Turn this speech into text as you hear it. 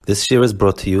This year is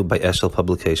brought to you by Eshel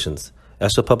Publications.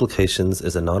 Eshel Publications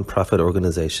is a non-profit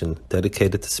organization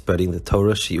dedicated to spreading the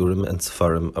Torah, Shiurim, and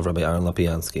Sefarim of Rabbi Aaron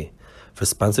Lapiansky. For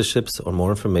sponsorships or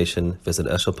more information, visit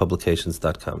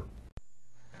eshelpublications.com.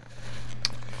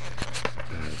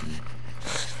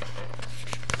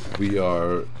 We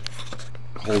are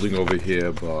holding over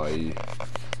here by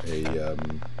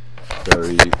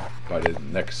the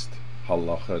next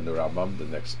halacha in the Rambam, the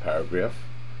next paragraph.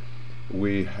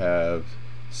 We have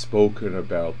spoken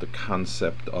about the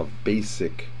concept of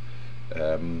basic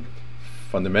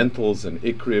fundamentals and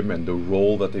ikrim and the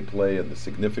role that they play and the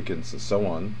significance and so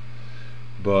on.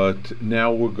 But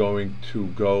now we're going to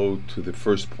go to the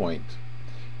first point,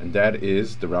 and that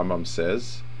is, the Rambam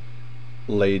says,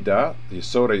 Leida, the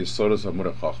Yesodas of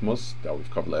Murach Chachmos, that we've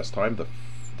covered last time,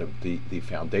 the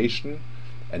foundation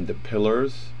and the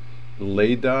pillars.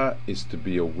 Leida is to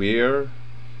be aware,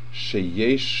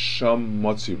 Sheyesh Sham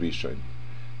Motzi Rishon,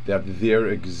 that there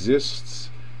exists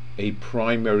a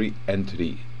primary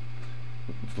entity,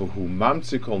 V'hu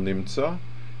Mamtzi Kol Nimtza,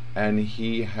 and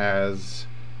he has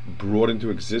brought into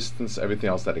existence everything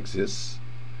else that exists.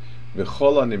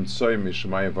 V'chol HaNimtzoim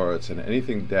Mishamayim V'aretz, and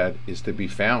anything that is to be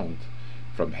found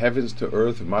from heavens to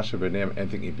earth, Masha B'neim,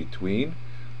 anything in between,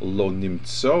 Lo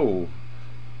Nimtzo,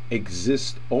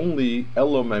 exists only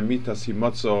Elo Mamitas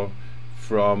Himatzo,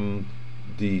 from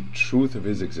the truth of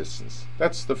his existence.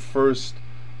 That's the first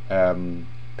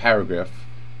paragraph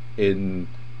in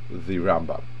the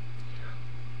Rambam.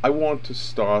 I want to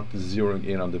start zeroing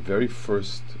in on the very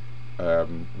first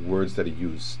words that he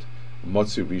used,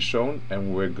 Motzi Rishon,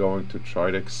 and we're going to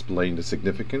try to explain the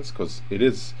significance, because it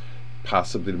is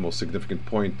possibly the most significant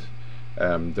point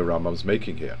the Rambam's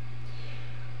making here.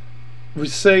 We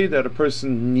say that a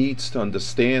person needs to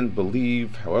understand,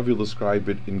 believe, however you describe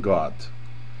it, in God.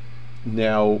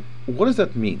 Now, what does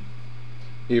that mean?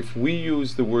 If we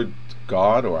use the word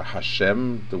God or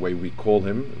Hashem, the way we call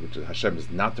him, which Hashem is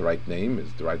not the right name,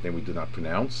 is the right name we do not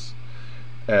pronounce.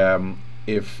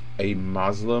 If a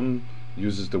Muslim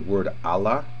uses the word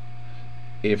Allah,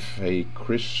 if a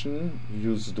Christian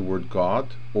uses the word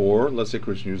God, or let's say a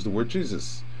Christian uses the word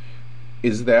Jesus,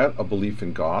 is that a belief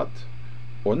in God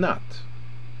or not?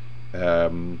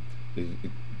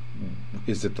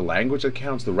 Is it the language that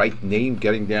counts, the right name,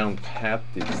 getting down pat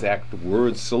the exact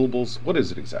words, syllables? What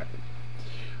is it exactly?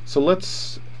 So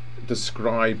let's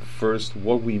describe first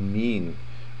what we mean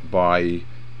by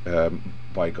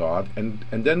God, and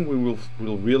then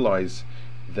we'll realize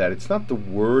that it's not the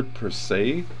word per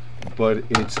se, but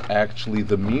it's actually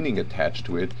the meaning attached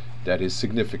to it that is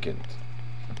significant.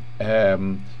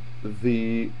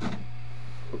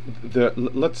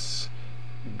 Let's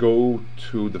go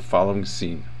to the following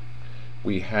scene.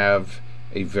 We have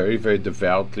a very, very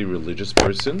devoutly religious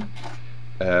person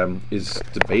is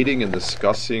debating and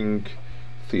discussing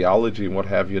theology and what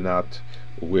have you not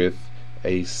with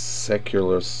a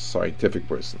secular scientific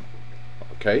person.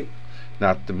 Okay?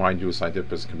 Not to mind you, a scientific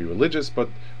person can be religious, but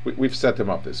we've set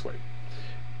them up this way.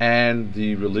 And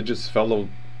the religious fellow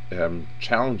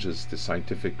challenges the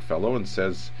scientific fellow and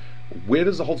says, where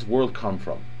does the whole world come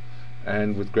from?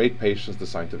 And with great patience, the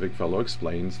scientific fellow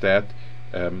explains that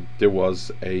there was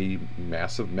a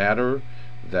mass of matter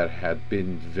that had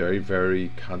been very, very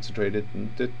concentrated,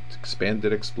 and it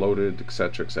expanded, exploded,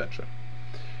 etc., etc.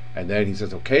 And then he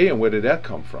says, okay, and where did that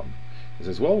come from? He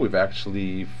says, well, we've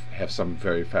actually have some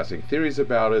very fascinating theories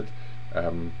about it.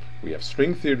 We have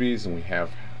string theories, and we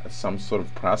have some sort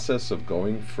of process of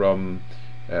going from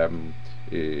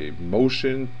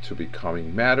motion to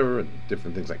becoming matter and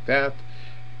different things like that.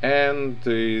 And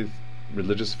the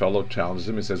religious fellow challenges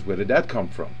him and says, where did that come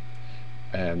from?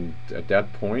 And at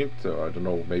that point, I don't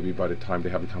know, maybe by the time they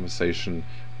have the conversation,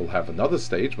 we'll have another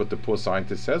stage, but the poor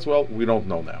scientist says, well, we don't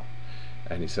know now.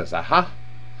 And he says, aha!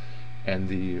 And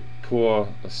the poor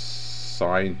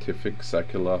scientific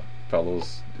secular fellow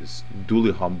is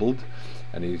duly humbled,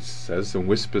 and he says and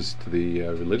whispers to the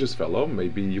religious fellow,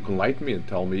 maybe you can enlighten me and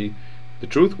tell me the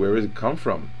truth, where did it come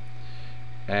from?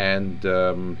 And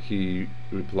he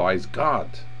replies,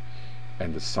 God.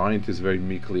 And the scientist very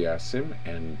meekly asks him,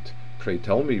 and pray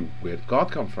tell me, where did God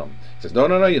come from? He says, no,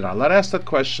 you're not allowed to ask that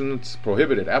question. It's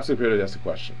prohibited, absolutely prohibited to ask the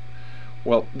question.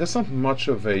 Well, that's not much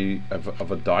of a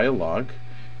dialogue.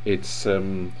 It's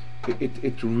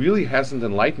it really hasn't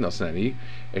enlightened us any,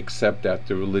 except that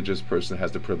the religious person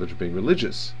has the privilege of being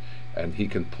religious, and he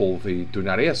can pull the do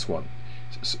not ask one.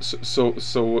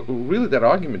 So really, that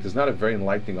argument is not a very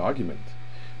enlightening argument.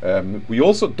 We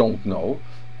also don't know,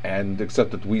 and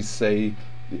except that we say,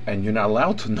 and you're not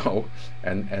allowed to know,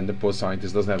 and the poor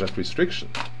scientist doesn't have that restriction.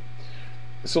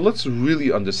 So let's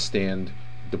really understand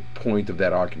the point of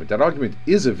that argument. That argument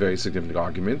is a very significant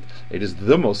argument. It is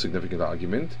the most significant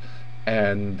argument,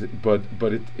 and but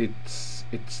it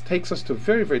takes us to a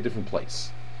very, very different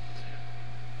place.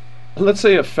 Let's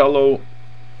say a fellow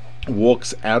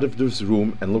walks out of this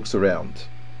room and looks around,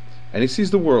 and he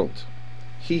sees the world.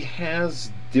 He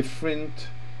has different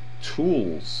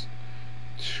tools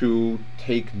to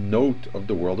take note of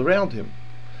the world around him.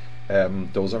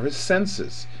 Those are his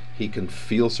senses. He can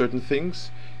feel certain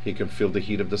things. He can feel the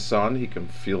heat of the sun. He can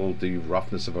feel the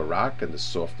roughness of a rock and the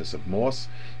softness of moss.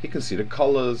 He can see the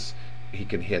colors. He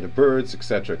can hear the birds,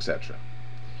 etc., etc.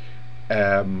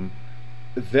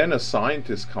 Then a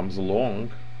scientist comes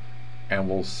along and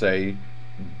will say,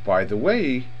 by the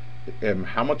way,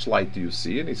 how much light do you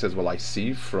see? And he says, well, I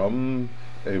see from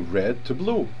red to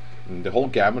blue, and the whole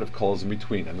gamut of colors in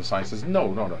between. And the scientist says,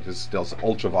 no, there's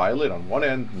ultraviolet on one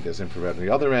end, and there's infrared on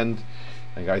the other end.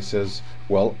 And the guy says,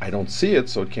 well, I don't see it,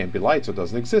 so it can't be light, so it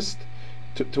doesn't exist.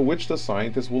 To which the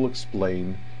scientist will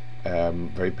explain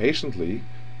very patiently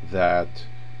that,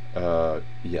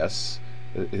 yes,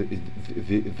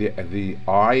 the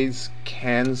eyes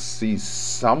can see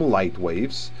some light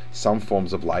waves, some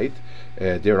forms of light.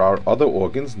 There are other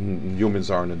organs,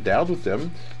 humans aren't endowed with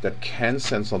them, that can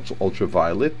sense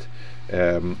ultraviolet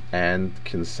and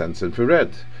can sense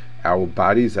infrared. Our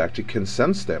bodies actually can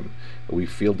sense them. We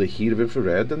feel the heat of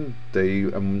infrared, and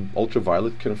the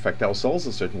ultraviolet can affect our cells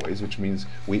in certain ways, which means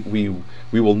we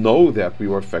will know that we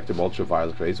were affected by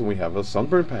ultraviolet rays when we have a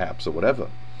sunburn, perhaps, or whatever.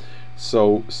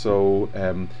 So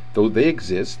though they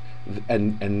exist,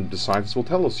 and the scientists will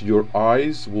tell us, your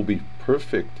eyes will be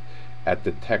perfect at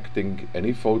detecting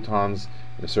any photons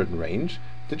in a certain range.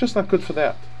 They're just not good for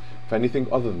that, for anything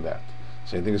other than that.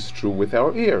 Same thing is true with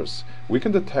our ears. We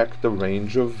can detect the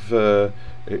range of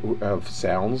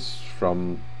sounds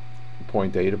from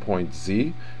point A to point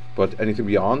Z, but anything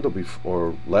beyond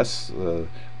or less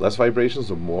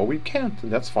vibrations or more, we can't,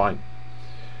 and that's fine.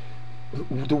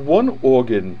 The one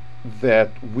organ that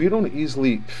we don't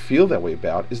easily feel that way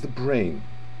about is the brain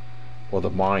or the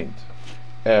mind.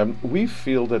 We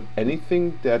feel that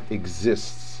anything that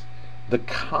exists, the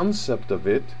concept of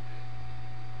it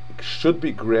should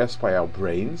be grasped by our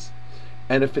brains,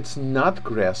 and if it's not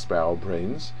grasped by our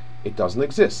brains, it doesn't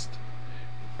exist.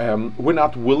 We're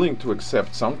not willing to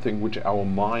accept something which our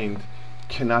mind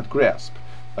cannot grasp.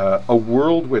 A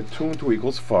world where 2 and 2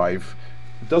 equals 5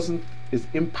 is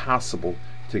impossible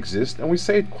to exist, and we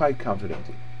say it quite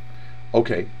confidently.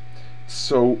 Okay,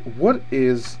 so what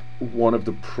is one of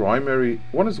the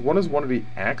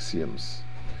axioms?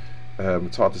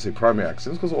 It's hard to say primary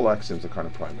axioms because all axioms are kind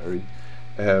of primary.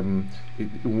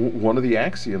 One of the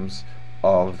axioms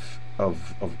of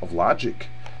logic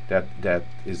that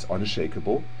is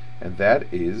unshakable, and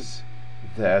that is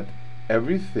that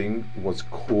everything was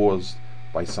caused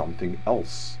by something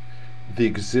else. The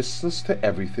existence to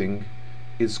everything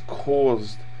is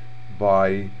caused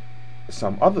by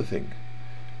some other thing.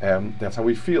 That's how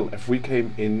we feel. If we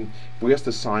asked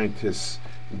the scientists,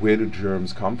 where do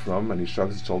germs come from? And he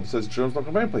shrugs his shoulders and says, germs don't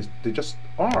come from any place. They just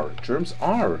are. Germs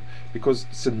are, because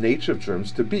it's the nature of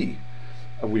germs to be.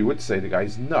 We would say the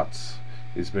guy's nuts.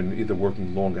 He's been either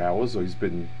working long hours or he's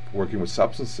been working with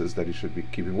substances that he should be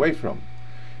keeping away from.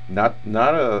 It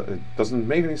doesn't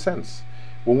make any sense.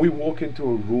 When we walk into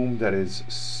a room that is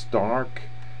stark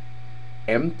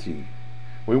empty,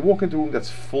 when we walk into a room that's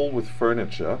full with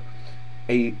furniture,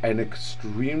 an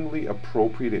extremely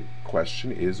appropriate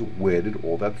question is, where did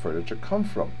all that furniture come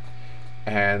from?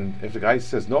 And if the guy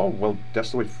says, no, well,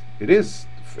 that's the way it is,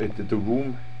 the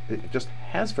room, it just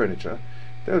has furniture,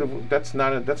 that's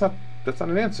not an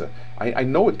answer. I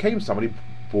know it came, somebody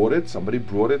bought it, somebody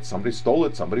brought it, somebody stole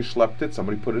it, somebody schlepped it,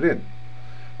 somebody put it in.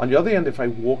 On the other hand, if I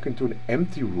walk into an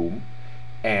empty room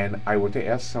and I were to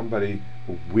ask somebody,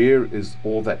 where is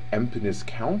all that emptiness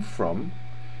come from?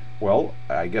 Well,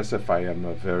 I guess if I am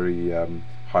a very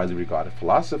highly regarded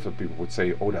philosopher, people would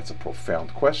say, oh, that's a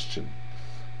profound question.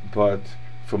 But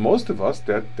for most of us,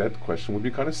 that question would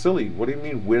be kind of silly. What do you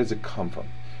mean, where does it come from?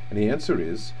 And the answer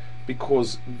is,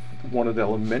 because one of the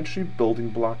elementary building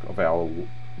block of our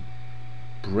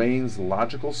brain's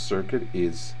logical circuit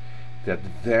is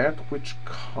that which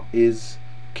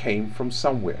came from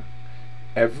somewhere.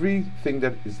 Everything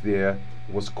that is there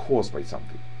was caused by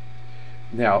something.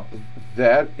 Now,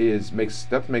 that makes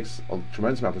a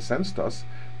tremendous amount of sense to us.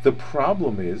 The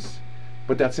problem is,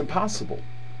 but that's impossible.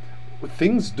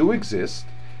 Things do exist,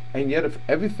 and yet if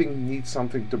everything needs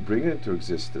something to bring it into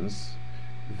existence,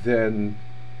 then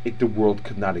the world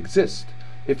could not exist.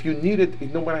 If you need it,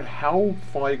 no matter how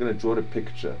far you're going to draw the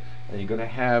picture, and you're going to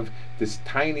have this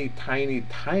tiny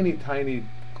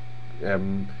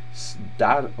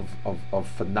that of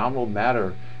phenomenal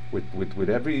matter with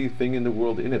everything in the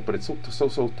world in it, but it's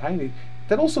so tiny,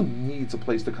 that also needs a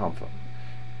place to come from.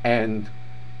 And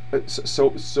the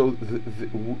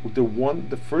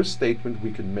first statement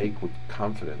we can make with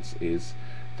confidence is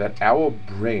that our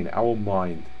brain, our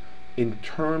mind, in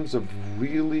terms of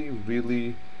really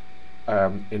in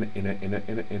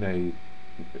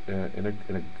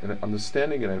an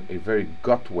understanding in a very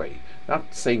gut way,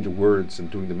 not saying the words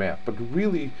and doing the math, but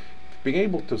really being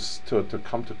able to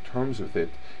come to terms with it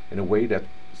in a way that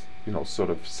sort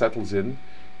of settles in.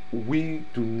 We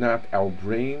do not. Our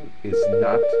brain is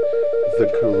not the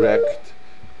correct.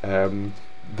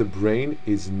 The brain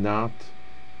is not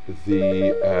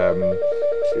the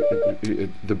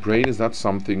brain is not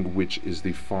something which is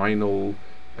the final,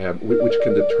 which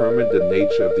can determine the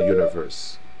nature of the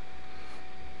universe.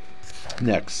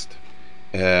 Next,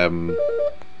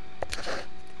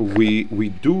 we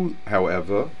do,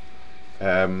 however,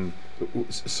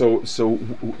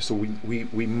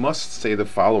 we must say the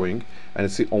following, and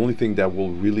it's the only thing that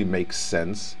will really make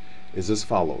sense, is as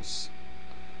follows.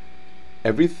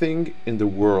 Everything in the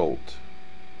world,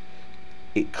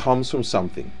 it comes from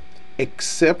something,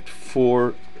 except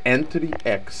for entity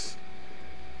X,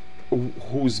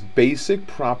 whose basic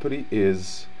property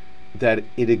is that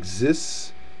it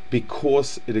exists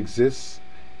because it exists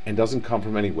and doesn't come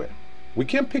from anywhere. We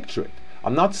can't picture it.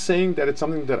 I'm not saying that it's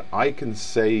something that I can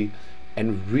say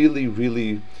and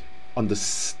really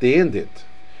understand it.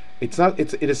 It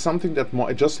is something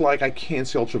that, just like I can't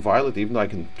see ultraviolet, even though I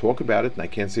can talk about it, and I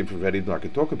can't see infrared, even though I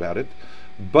can talk about it,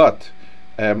 but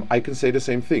I can say the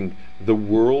same thing. The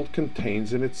world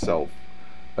contains in itself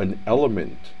an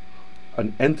element,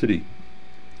 an entity,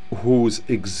 whose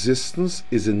existence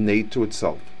is innate to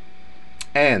itself.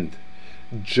 And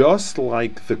just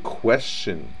like the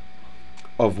question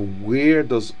of where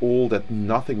does all that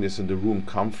nothingness in the room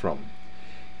come from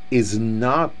is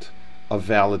not a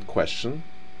valid question,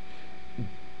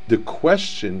 the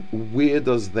question, where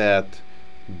does that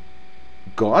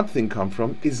God thing come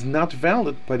from, is not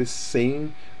valid by the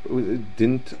same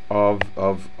dint of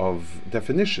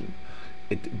definition.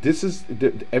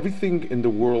 Everything in the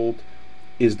world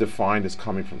is defined as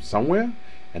coming from somewhere,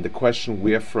 and the question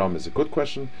where from is a good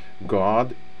question.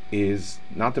 God is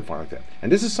not defined like that.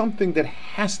 And this is something that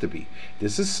has to be.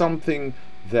 This is something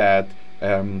that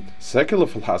secular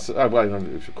philosophy, well, I don't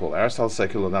know if you call Aristotle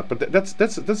secular or not, but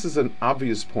this is an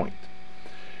obvious point.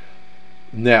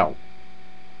 Now,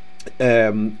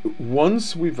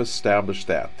 once we've established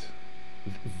that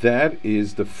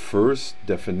is the first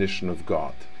definition of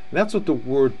God. And that's what the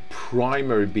word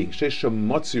primary being,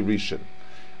 Sheshamotzi Rishon.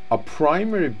 A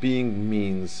primary being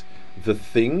means the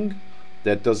thing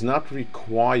that does not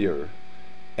require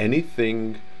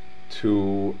anything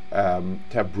to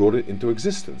have brought it into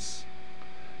existence.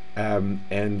 That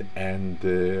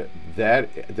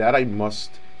I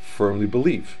must firmly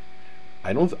believe.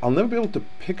 I'll never be able to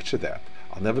picture that.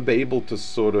 I'll never be able to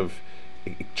sort of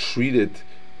treat it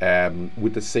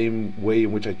with the same way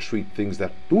in which I treat things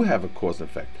that do have a cause and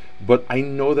effect. But I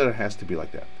know that it has to be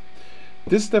like that.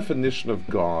 This definition of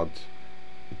God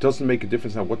doesn't make a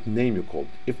difference on what name you call it.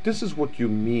 If this is what you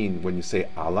mean when you say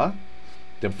Allah,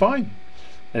 then fine.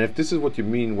 And if this is what you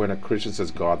mean when a Christian says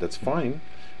God, that's fine.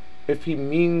 If he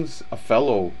means a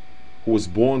fellow who was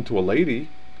born to a lady,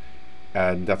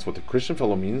 and that's what the Christian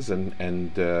fellow means,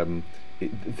 then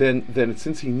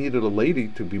since he needed a lady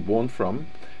to be born from,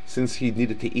 since he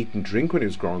needed to eat and drink when he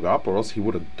was growing up, or else he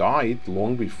would have died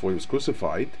long before he was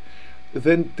crucified,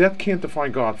 then that can't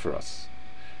define God for us.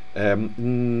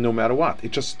 No matter what,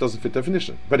 it just doesn't fit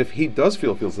definition. But if he does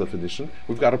feels definition,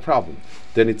 we've got a problem.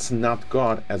 Then it's not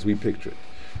God as we picture it.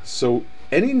 So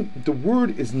the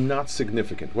word is not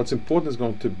significant. What's important is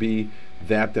going to be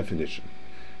that definition.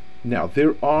 Now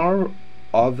there are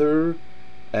other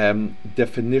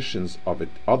definitions of it.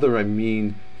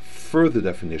 Further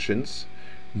definitions,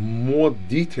 more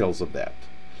details of that.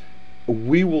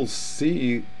 We will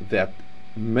see that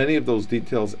many of those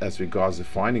details as regards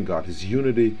defining God, his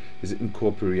unity, his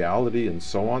incorporeality, and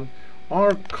so on,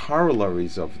 are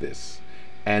corollaries of this.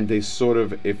 And they sort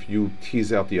of, if you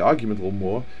tease out the argument a little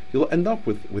more, you'll end up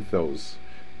with those.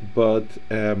 But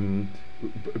at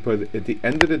the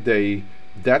end of the day,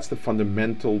 that's the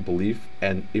fundamental belief.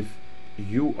 And if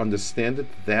you understand it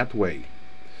that way,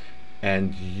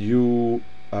 and you've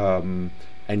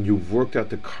worked out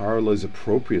the corollaries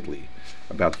appropriately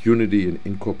about unity and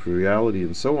incorporeality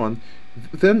and so on,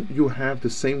 then you have the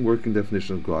same working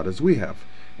definition of God as we have.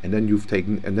 And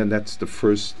then that's the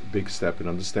first big step in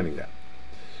understanding that.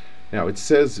 Now it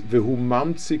says, Vehu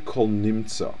mamtzi kol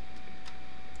nimtza.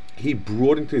 he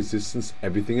brought into existence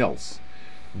everything else,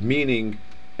 meaning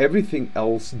everything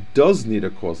else does need a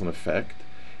cause and effect,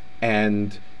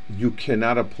 and you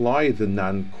cannot apply the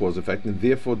non-cause effect, and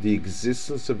therefore the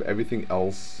existence of everything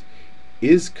else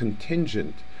is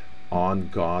contingent on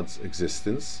God's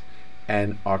existence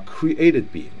and are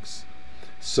created beings.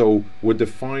 So we're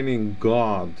defining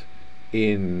God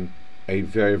in a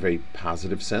very, very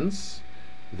positive sense,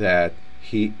 that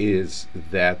he is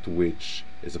that which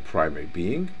is a primary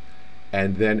being,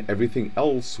 and then everything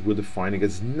else we're defining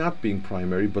as not being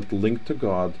primary but linked to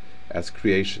God as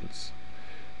creations.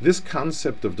 This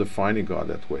concept of defining God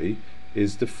that way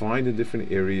is defined in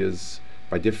different areas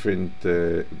by different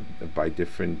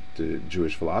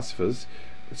Jewish philosophers.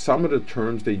 Some of the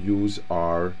terms they use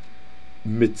are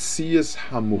mitzias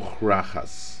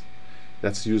hamuchrachas.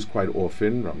 That's used quite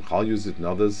often. Ramchal uses it and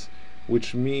others,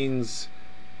 which means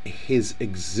his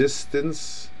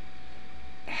existence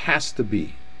has to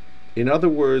be. In other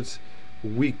words,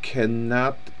 we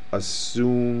cannot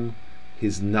assume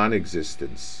his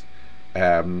non-existence.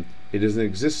 It is an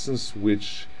existence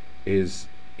which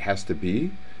has to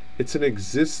be. It's an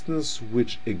existence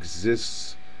which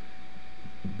exists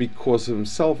because of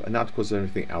himself and not because of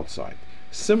anything outside.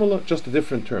 Similar, just a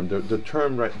different term. The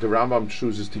term the Rambam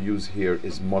chooses to use here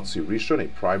is Motzi Rishon, a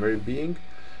primary being,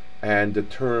 and the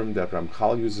term that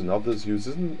Ramchal uses and others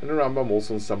uses, and the Rambam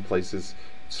also in some places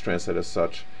it's translated as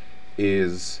such,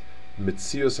 is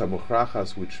Mitzios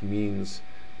HaMuchrachas, which means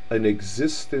an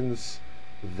existence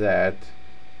that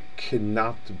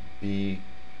cannot be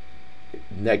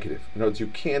negative. In other words, you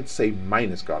can't say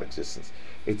minus God existence.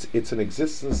 It's an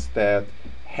existence that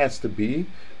has to be,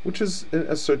 which is in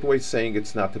a certain way saying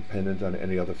it's not dependent on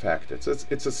any other factor.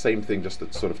 It's the same thing, just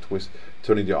a sort of twist,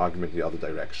 turning the argument in the other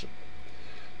direction.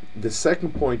 The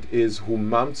second point is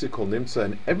humamtzi kol nimtza,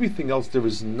 and everything else. There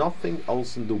is nothing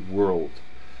else in the world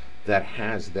that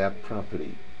has that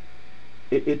property.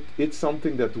 It's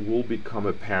something that will become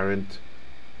apparent.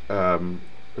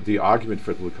 The argument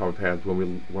for it will become apparent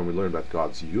when we learn about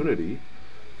God's unity.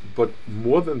 But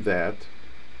more than that,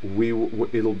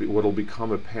 what'll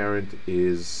become apparent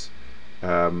is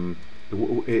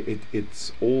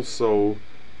it's also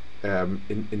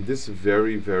in this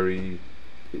very, very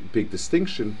big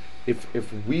distinction.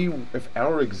 If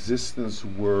our existence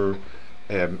were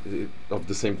of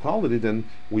the same quality, then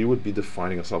we would be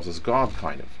defining ourselves as God,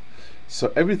 kind of.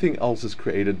 So everything else is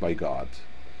created by God.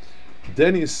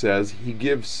 Then he says he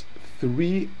gives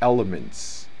three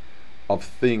elements of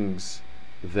things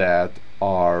that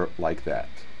are like that.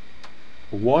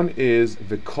 One is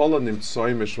v'kol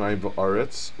nimtzoim mishmayim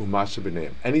v'aretz u'masha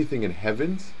b'neim. Anything in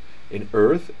heavens, in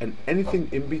earth, and anything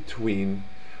in between.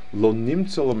 Lo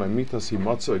nimtzo lo mamitas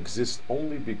himatzo exists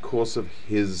only because of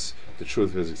the truth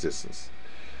of his existence.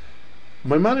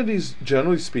 Maimonides,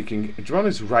 generally speaking,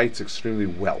 Maimonides writes extremely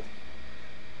well.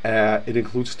 It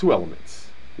includes two elements.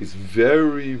 He's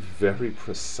very, very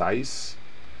precise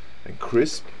and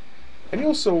crisp, and he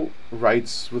also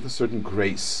writes with a certain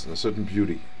grace and a certain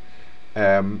beauty.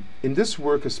 In this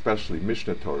work especially,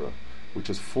 Mishnah Torah, which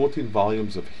is 14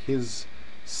 volumes of his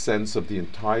sense of the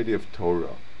entirety of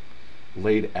Torah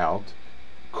laid out,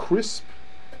 crisp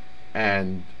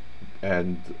and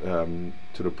to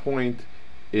the point,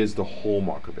 is the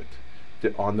hallmark of it.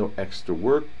 There are no extra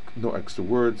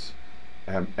words.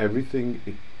 Everything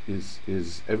is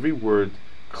every word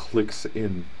clicks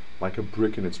in like a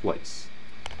brick in its place.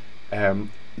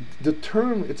 The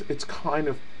term it's kind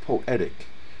of poetic,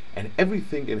 and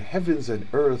everything in heavens and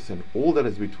earth and all that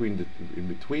is in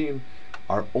between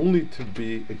are only to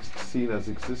be seen as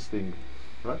existing,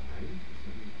 right?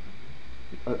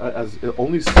 As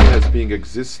only seen as being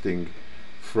existing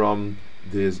from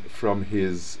the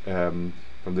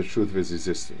truth of his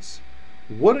existence.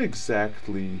 What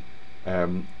exactly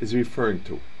is he referring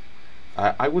to?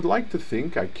 I would like to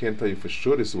think, I can't tell you for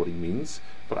sure this is what he means,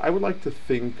 but I would like to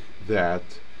think that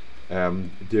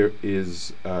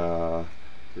there's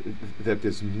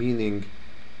meaning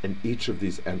in each of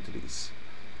these entities.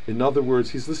 In other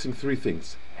words, he's listing three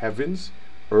things: heavens,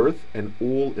 earth, and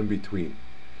all in between.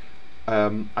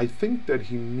 I think that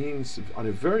he means on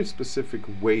a very specific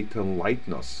way to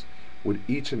enlighten us with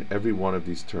each and every one of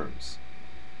these terms.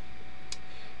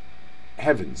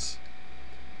 Heavens.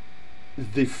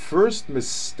 The first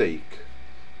mistake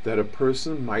that a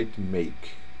person might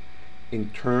make in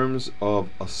terms of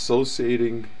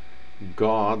associating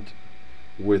God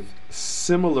with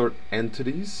similar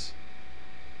entities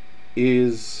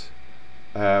is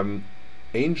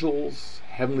angels,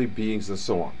 heavenly beings, and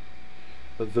so on.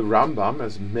 The Rambam,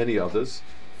 as many others,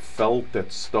 felt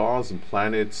that stars and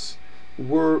planets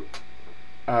were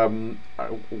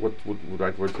what would the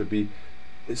right word would be,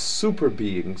 super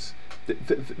beings.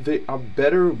 They are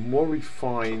better, more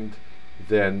refined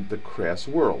than the crass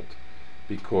world,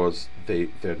 because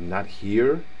they're not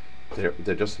here.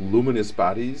 They're just luminous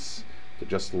bodies. They're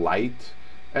just light,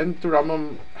 and the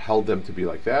Rambam held them to be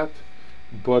like that.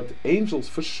 But angels,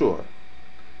 for sure.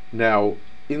 Now,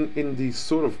 in the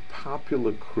sort of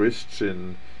popular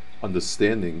Christian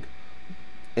understanding,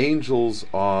 angels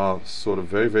are sort of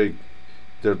very, very,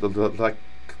 they're like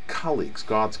colleagues,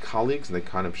 God's colleagues, and they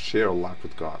kind of share a lot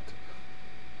with God.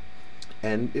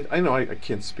 And I know I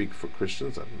can't speak for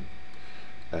Christians, and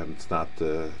it's not,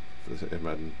 I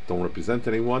don't represent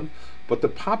anyone, but the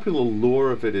popular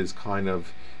lore of it is kind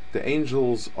of the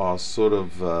angels are sort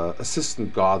of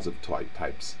assistant gods of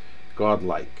types,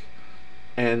 godlike.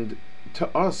 And to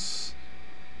us,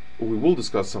 we will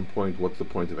discuss some point what's the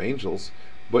point of angels,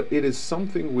 but it is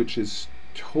something which is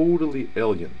totally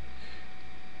alien.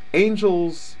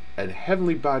 Angels and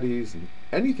heavenly bodies and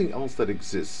anything else that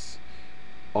exists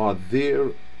are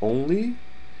there only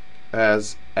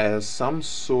as some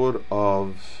sort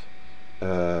of they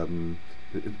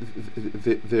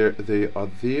are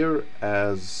there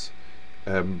as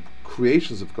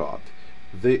creations of God.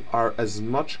 They are as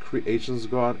much creations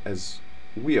of God as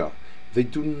we are. They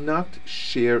do not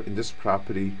share in this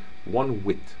property one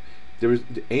whit. The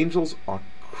angels are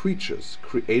creatures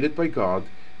created by God,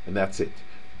 and that's it.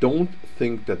 Don't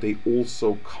think that they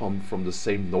also come from the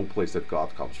same no place that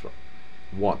God comes from.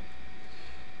 One.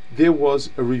 There was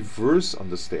a reverse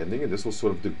understanding, and this was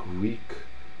sort of the Greek,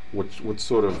 what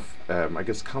sort of I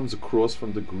guess comes across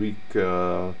from the Greek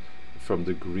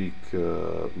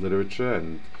literature,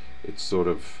 and it sort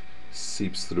of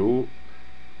seeps through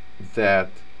that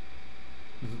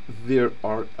there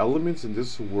are elements in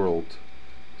this world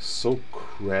so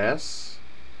crass,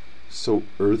 so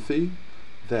earthy,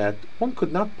 that one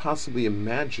could not possibly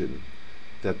imagine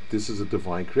that this is a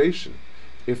divine creation.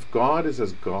 If God is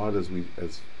as God as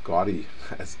gaudy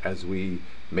as we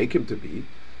make him to be,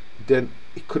 then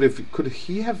could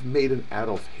he have made an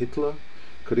Adolf Hitler?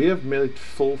 Could he have made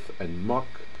filth and muck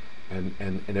and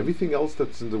everything else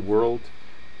that's in the world?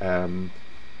 And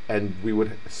we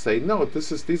would say, no,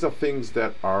 these are things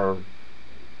that are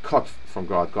cut from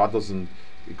God. God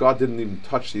didn't even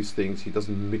touch these things. He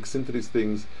doesn't mix into these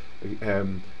things.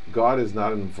 God is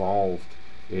not involved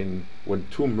in when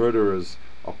two murderers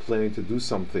are planning to do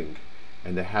something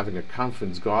and they're having a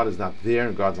conference. God is not there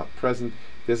and God's not present.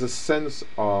 There's a sense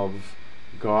of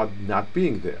God not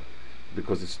being there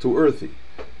because it's too earthy.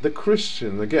 The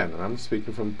Christian, again, and I'm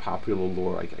speaking from popular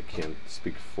lore, I can't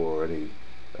speak for any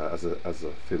as a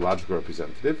theological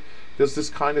representative. There's this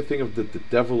kind of thing of the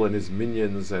devil and his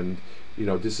minions, and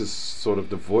this is sort of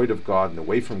devoid of God and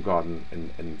away from God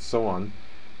and so on.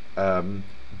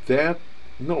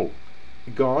 No,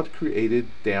 God created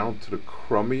down to the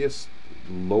crummiest,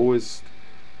 lowest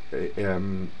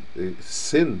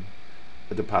sin,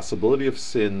 the possibility of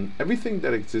sin. Everything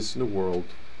that exists in the world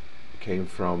came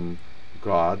from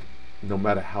God, no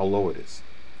matter how low it is.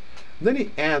 And then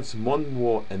he adds one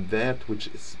more, and that which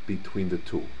is between the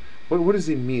two. What does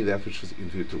he mean, that which is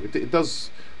between the two? It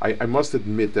does. I must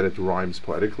admit that it rhymes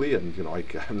poetically, and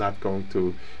I'm not going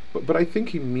to. But I think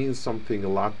he means something a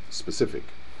lot specific.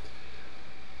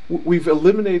 We've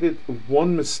eliminated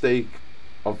one mistake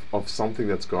of something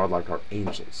that's God, like our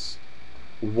angels.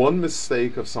 One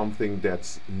mistake of something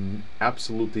that's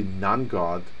absolutely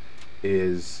non-God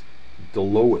is the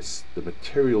lowest, the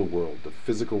material world, the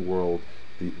physical world,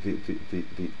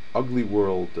 the ugly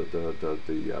world,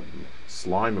 the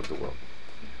slime of the world.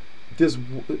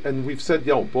 And we've said,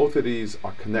 both of these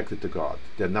are connected to God.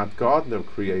 They're not God, and they're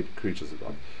creatures of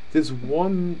God. There's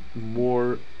one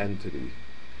more entity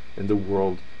in the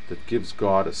world that gives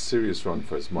God a serious run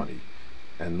for his money.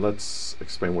 And let's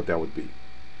explain what that would be.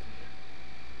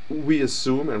 We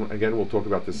assume, and again we'll talk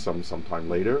about this sometime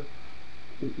later,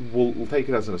 we'll take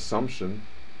it as an assumption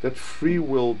that free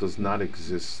will does not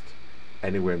exist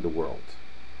anywhere in the world,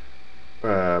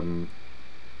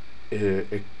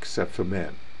 except for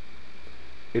man.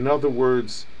 In other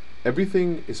words,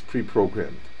 everything is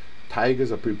pre-programmed.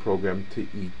 Tigers are pre-programmed to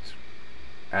eat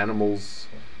animals.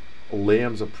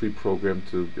 Lambs are pre-programmed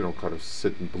to, kind of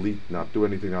sit and bleat, not do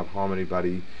anything, not harm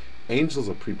anybody. Angels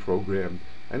are pre-programmed,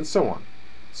 and so on.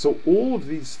 So all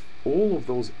of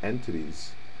those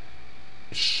entities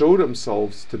show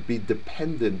themselves to be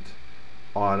dependent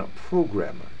on a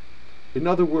programmer. In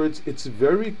other words, it's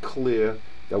very clear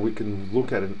that we can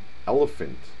look at an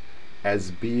elephant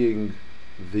as being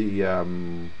the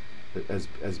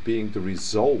as being the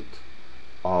result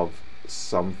of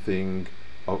something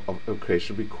of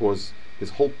creation, because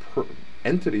his whole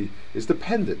entity is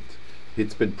dependent.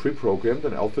 It's been pre-programmed,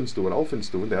 and elephants do what elephants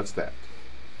do, and that's that.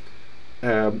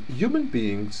 Human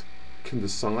beings can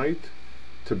decide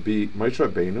to be Moshe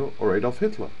Rabbeinu or Adolf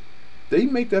Hitler. They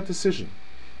make that decision,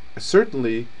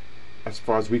 certainly as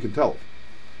far as we can tell.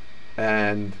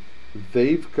 And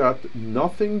they've got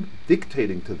nothing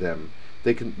dictating to them.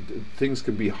 Things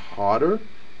can be harder,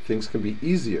 things can be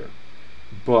easier,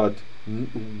 but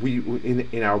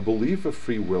in our belief of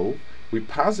free will, we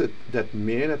posit that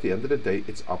man, at the end of the day,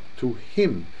 it's up to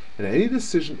him, and any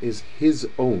decision is his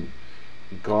own.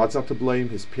 God's not to blame,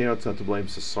 his parents not to blame,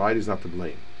 society is not to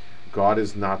blame. God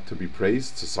is not to be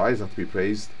praised, society is not to be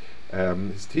praised,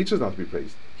 his teachers not to be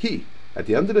praised. He, at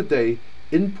the end of the day,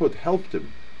 input helped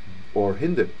him or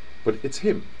hindered, but it's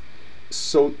him.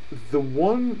 So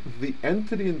the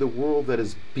entity in the world that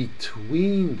is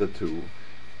between the two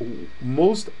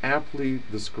most aptly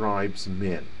describes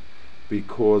man,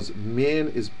 because man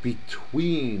is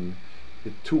between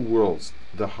the two worlds,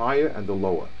 the higher and the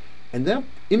lower. And that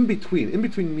in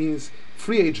between means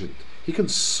free agent. He can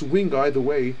swing either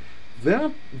way.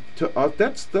 That to us,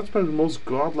 that's probably the most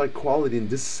godlike quality in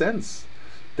this sense,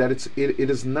 that it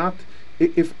is not.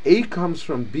 If A comes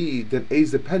from B, then A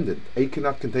is dependent. A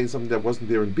cannot contain something that wasn't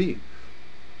there in B.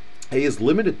 A is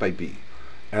limited by B,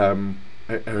 and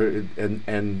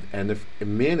if a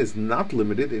man is not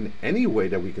limited in any way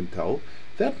that we can tell,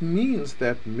 that means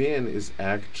that man is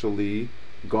actually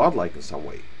godlike in some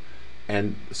way.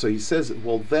 And so he says,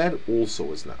 well, that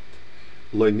also is not.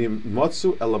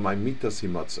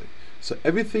 So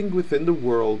everything within the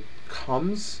world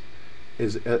comes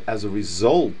as a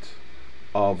result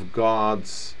of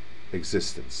God's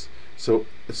existence. So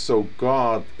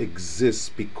God exists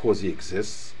because he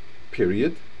exists,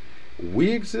 period.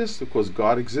 We exist because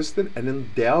God existed and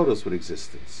endowed us with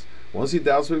existence. Once he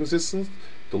endows us with existence,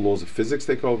 the laws of physics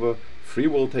take over, free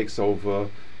will takes over,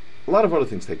 a lot of other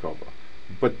things take over.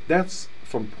 But that's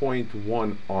from point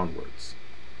one onwards.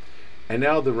 And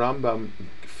now the Rambam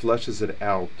fleshes it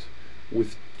out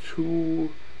with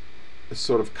two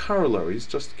sort of corollaries,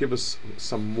 just to give us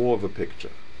some more of a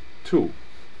picture. 2.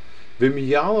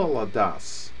 V'miyala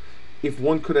ladas, if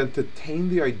one could entertain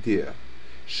the idea,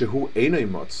 shehu einay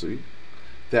matzui,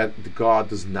 that God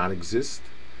does not exist,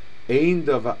 ein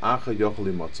davar acher yochel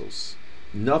limatzos,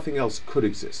 nothing else could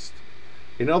exist.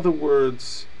 In other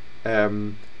words,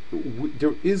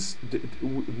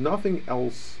 nothing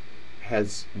else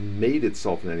has made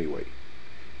itself in any way.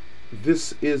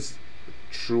 This is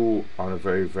true on a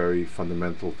very, very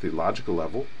fundamental theological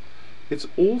level. It's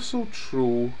also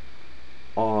true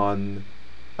on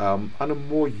a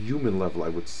more human level, I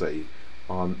would say,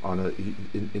 in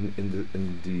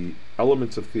the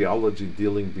elements of theology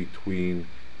dealing between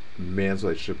man's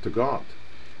relationship to God.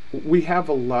 We have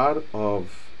a lot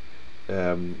of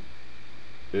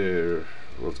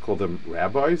let's call them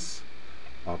rabbis,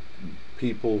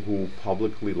 people who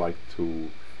publicly like to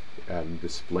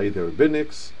display their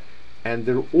rabbinics, and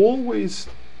they're always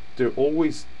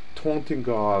taunting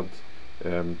God,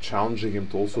 challenging him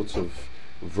to all sorts of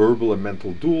verbal and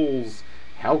mental duels.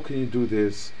 How can you do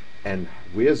this? And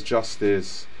where's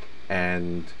justice?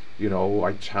 And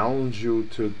I challenge you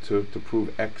to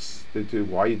prove X, to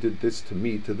why you did this to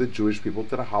me, to the Jewish people,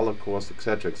 to the Holocaust,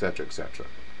 etc., etc., etc.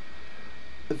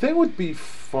 They would be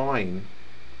fine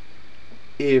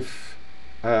if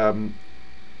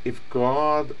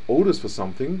God owed us for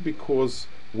something because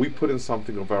we put in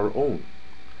something of our own.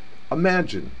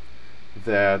 Imagine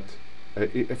that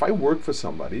if I work for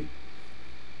somebody,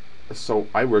 so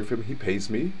I work for him, he pays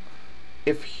me.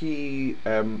 If he,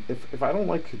 if I don't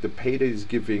like the pay that he's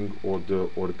giving or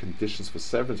the conditions for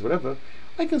severance, whatever,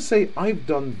 I can say I've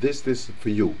done this for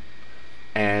you,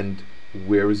 and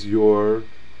where is your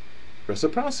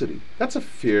reciprocity? That's a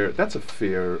fair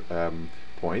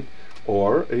point.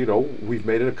 Or we've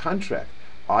made it a contract.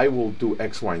 I will do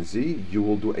X, Y, and Z. You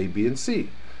will do A, B, and C.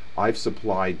 I've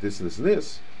supplied this, this, and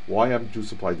this. Why haven't you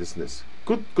supplied this and this?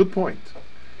 Good point.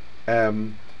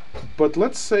 But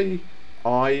let's say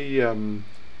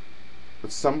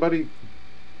somebody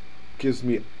gives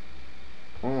me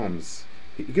alms.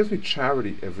 He gives me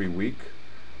charity every week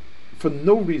for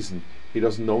no reason. He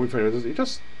doesn't know me for any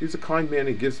reason. He's a kind man.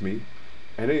 He gives me,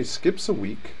 and then he skips a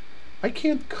week. I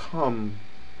can't come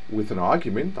with an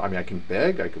argument. I mean, I can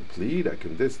beg, I can plead, I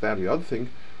can this, that, the other thing,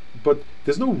 but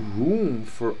there's no room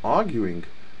for arguing.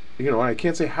 And I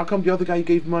can't say, how come the other guy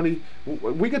gave money?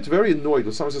 We get very annoyed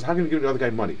when someone says, how can you give the other guy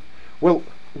money? Well,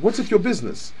 what's it your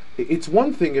business? It's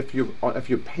one thing if you're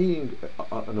paying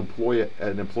an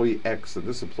employee X and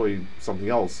this employee something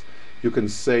else, You can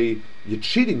say, you're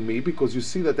cheating me because you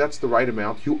see that that's the right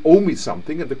amount. You owe me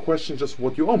something, and the question is just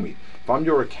what you owe me. If I'm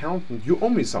your accountant, you owe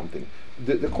me something.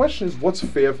 The question is, what's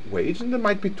fair wage? And there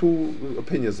might be two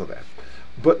opinions of that.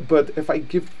 But if I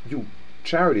give you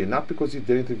charity, and not because you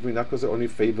did anything for me, not because I owe any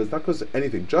favors, not because of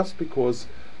anything, just because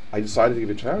I decided to give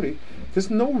you charity, there's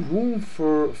no room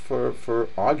for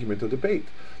argument or debate.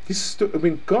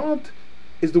 God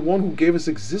is the one who gave us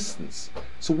existence.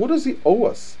 So what does He owe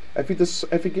us?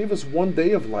 If He gave us 1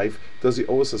 day of life, does He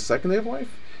owe us a second day of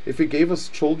life? If He gave us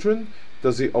children,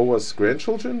 does He owe us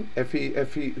grandchildren?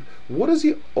 What does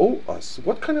He owe us?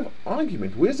 What kind of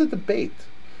argument? Where's the debate?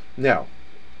 Now,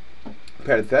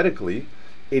 parenthetically,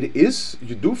 it is,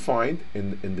 you do find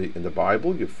in the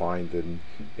Bible, you find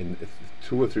in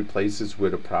 2 or 3 places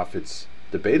where the prophets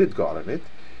debated God on it.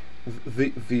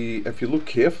 If you look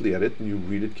carefully at it and you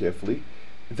read it carefully,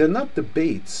 they're not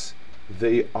debates,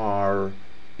 they are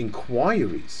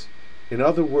inquiries. In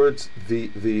other words,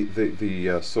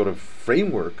 the sort of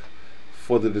framework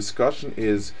for the discussion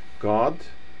is, God,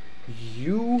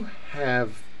 you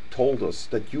have told us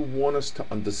that you want us to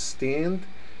understand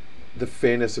the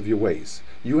fairness of your ways.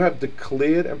 You have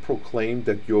declared and proclaimed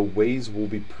that your ways will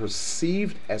be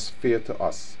perceived as fair to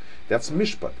us. That's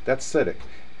mishpat, that's tzedek.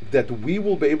 That we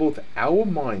will be able, with our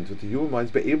minds, with the human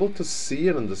minds, be able to see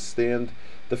and understand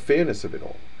the fairness of it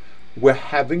all. We're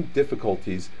having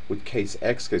difficulties with case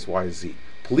X, case Y, Z.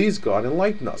 Please, God,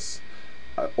 enlighten us.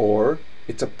 Or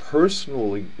it's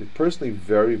personally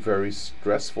very, very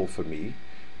stressful for me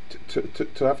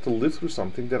to have to live through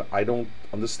something that I don't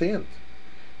understand.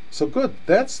 So good,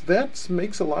 that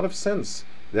makes a lot of sense.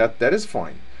 That is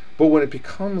fine. But when it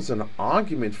becomes an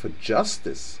argument for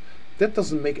justice, that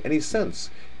doesn't make any sense.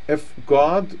 If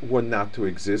God were not to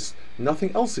exist,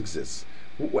 nothing else exists.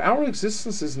 Our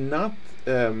existence is not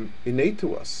innate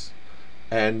to us,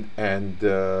 and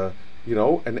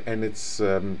it's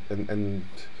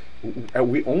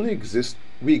we only exist.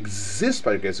 We exist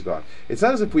by the grace of God. It's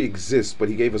not as if we exist, but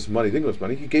He gave us money. He didn't give us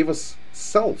money. He gave us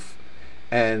self,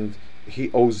 and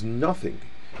He owes nothing,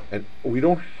 and we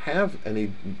don't have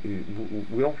any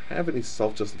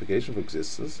self-justification for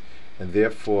existence, and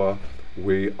therefore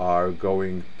we are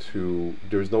going to.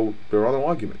 There are no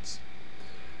arguments.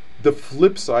 The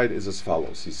flip side is as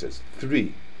follows. He says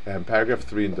 3, paragraph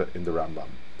 3 in the Rambam.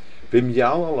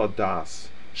 V'myal al adas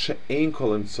she'ein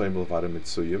kol emtsoim milvad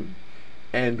mitzuyim.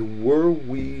 And were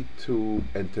we to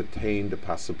entertain the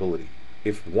possibility,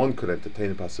 if one could entertain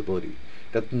the possibility,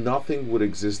 that nothing would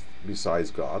exist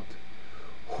besides God,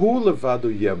 hu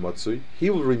levadu yematzui, He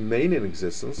will remain in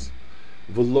existence,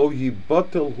 v'lo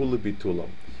yibatel hu lebitulam,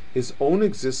 His own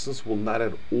existence will not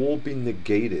at all be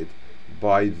negated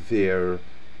by their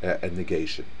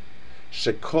negation.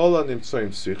 Shekol hanimtzoim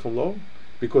tzrichim lo,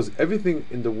 because everything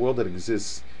in the world that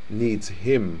exists needs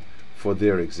Him for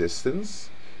their existence.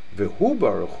 V'hu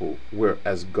baruch hu,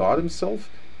 whereas God Himself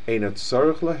einat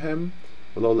tzarich lahem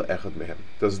v'lo le'echad mehem,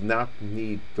 does not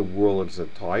need the world in its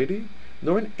entirety,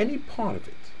 nor in any part of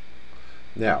it.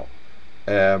 Now,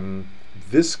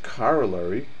 this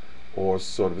corollary, or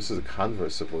sort of, this is a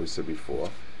converse of what we said before,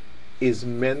 is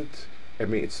meant,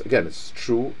 it's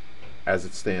true as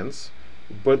it stands,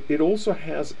 but it also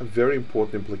has a very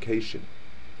important implication.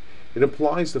 It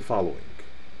implies the following: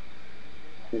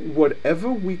 whatever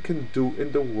we can do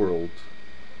in the world,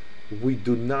 we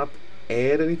do not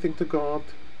add anything to God,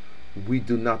 we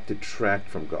do not detract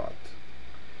from God.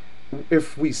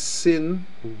 If we sin,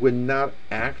 we're not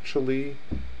actually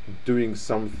doing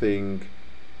something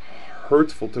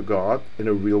hurtful to God in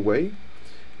a real way.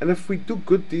 And if we do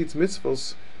good deeds,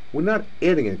 mitzvahs, we're not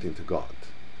adding anything to God.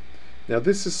 Now,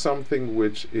 this is something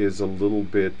which is a little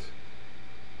bit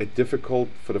difficult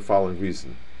for the following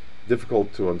reason.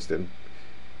 Difficult to understand.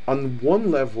 On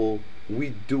one level,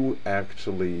 we do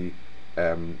actually,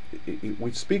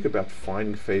 we speak about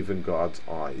finding favor in God's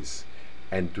eyes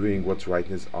and doing what's right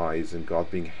in His eyes, and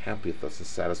God being happy with us and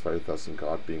satisfied with us, and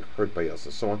God being hurt by us,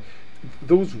 and so on.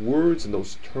 Those words and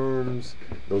those terms,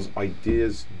 those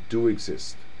ideas do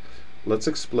exist. Let's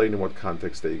explain in what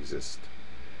context they exist.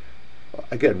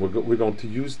 Again, we're going to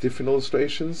use different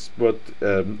illustrations, but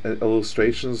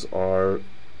illustrations are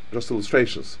just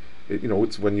illustrations.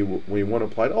 It's when you want to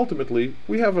apply it. Ultimately,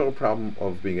 we have a problem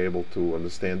of being able to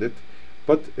understand it,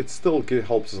 but it still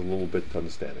helps us a little bit to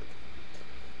understand it.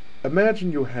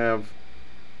 Imagine you have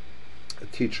a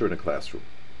teacher in a classroom.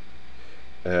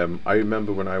 I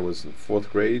remember when I was in 4th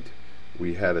grade,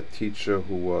 we had a teacher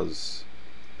who was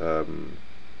a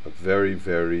very,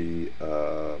 very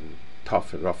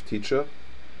tough and rough teacher,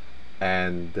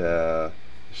 and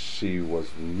she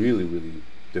was really, really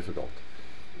difficult.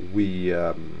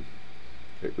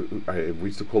 we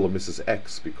used to call her Mrs.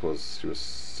 X because she was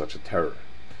such a terror.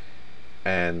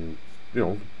 And,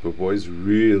 the boys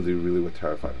really, really were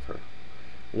terrified of her.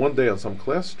 One day on some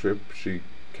class trip, she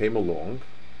came along.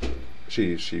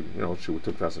 She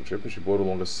took class on trip, and she brought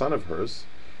along a son of hers,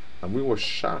 and we were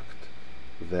shocked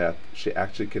that she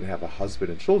actually can have a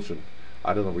husband and children.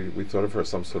 I don't know. We thought of her as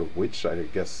some sort of witch. I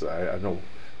guess I don't know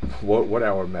what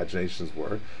our imaginations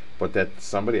were, but that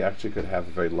somebody actually could have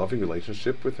a very loving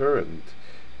relationship with her and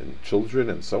children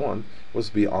and so on was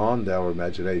beyond our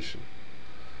imagination.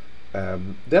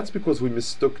 That's because we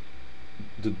mistook.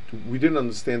 We didn't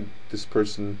understand this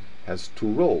person has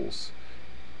two roles.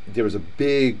 There is a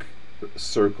big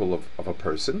circle of a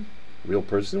person, real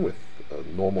person with a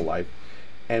normal life,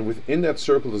 and within that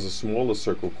circle there's a smaller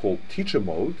circle called teacher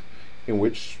mode, in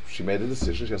which she made a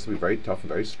decision. She has to be very tough and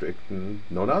very strict and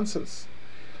no nonsense.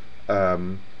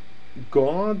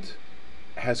 God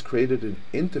has created an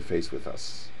interface with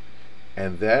us,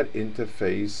 and that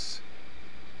interface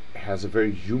has a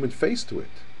very human face to it.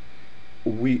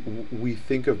 We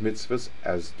think of mitzvahs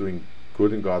as doing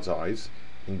good in God's eyes,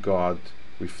 and God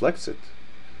reflects it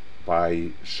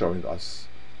by showing us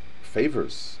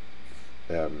favors,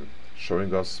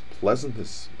 showing us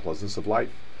pleasantness of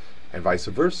life, and vice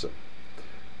versa.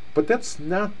 But that's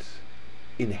not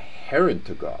inherent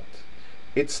to God.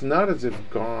 It's not as if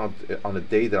God, on a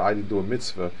day that I didn't do a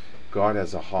mitzvah, God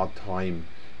has a hard time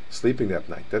sleeping that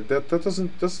night. That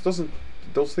doesn't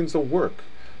those things don't work.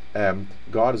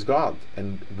 God is God,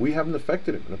 and we haven't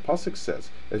affected him. And the pasuk says,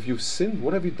 "If you've sinned,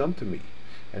 what have you done to me?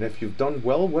 And if you've done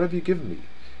well, what have you given me?"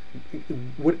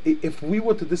 If we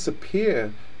were to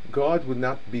disappear, God would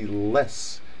not be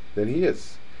less than he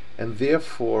is, and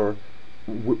therefore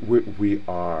we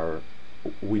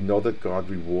know that God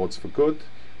rewards for good.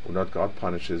 We know that God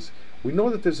punishes. We know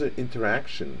that there's an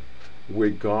interaction where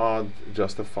God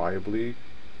justifiably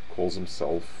calls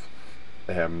himself,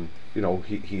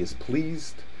 he is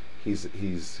pleased. He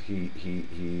is.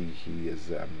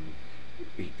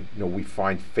 We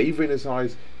find favor in his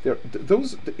eyes.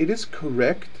 It is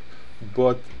correct,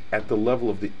 but at the level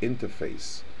of the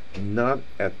interface, not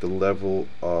at the level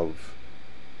of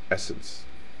essence.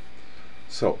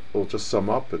 So we'll just sum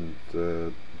up, and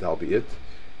that'll be it.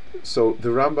 So the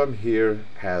Rambam here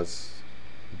has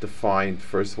defined,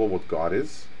 first of all, what God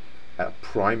is, a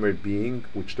primary being,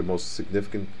 which the most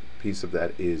significant piece of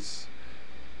that is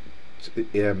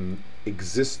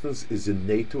existence is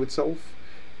innate to itself,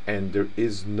 and there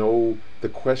is the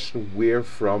question where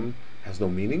from has no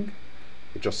meaning.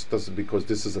 It just doesn't, because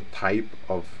this is a type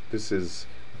of existence,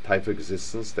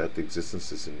 that the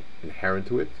existence is inherent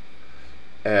to it.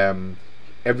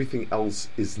 Everything else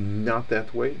is not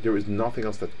that way. There is nothing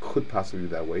else that could possibly be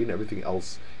that way, and everything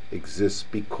else exists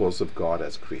because of God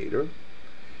as creator.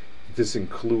 This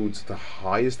includes the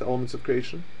highest elements of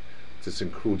creation. This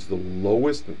includes the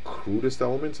lowest and crudest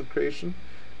elements of creation,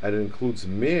 and it includes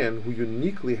man, who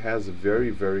uniquely has a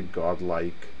very, very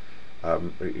godlike a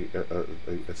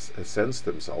sense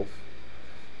to himself,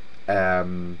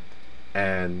 and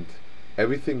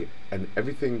everything,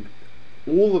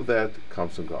 all of that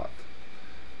comes from God.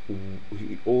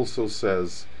 He also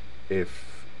says,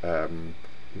 if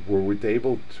were we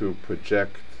able to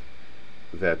project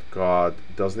that God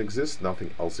doesn't exist,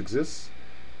 nothing else exists,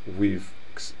 we've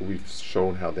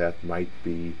shown how that might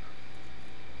be,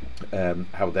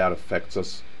 how that affects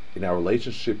us in our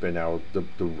relationship and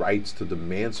the rights to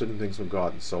demand certain things from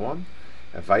God and so on,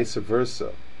 and vice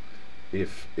versa.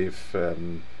 If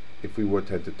we were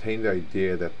to entertain the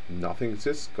idea that nothing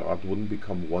exists, God wouldn't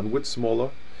become one whit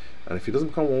smaller, and if he doesn't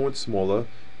become one whit smaller,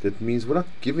 that means we're not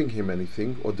giving him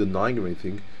anything or denying him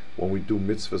anything when we do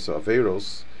mitzvahs or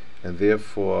averos, and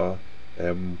therefore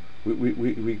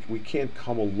we can't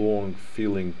come along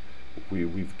feeling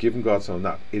we've given God something.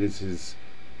 Not. It is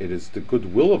the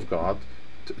goodwill of God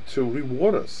to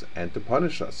reward us and to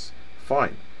punish us.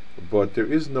 Fine, but there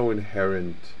is no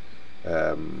inherent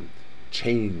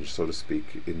change, so to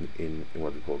speak, in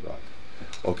what we call God.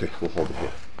 Okay, we'll hold it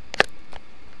here.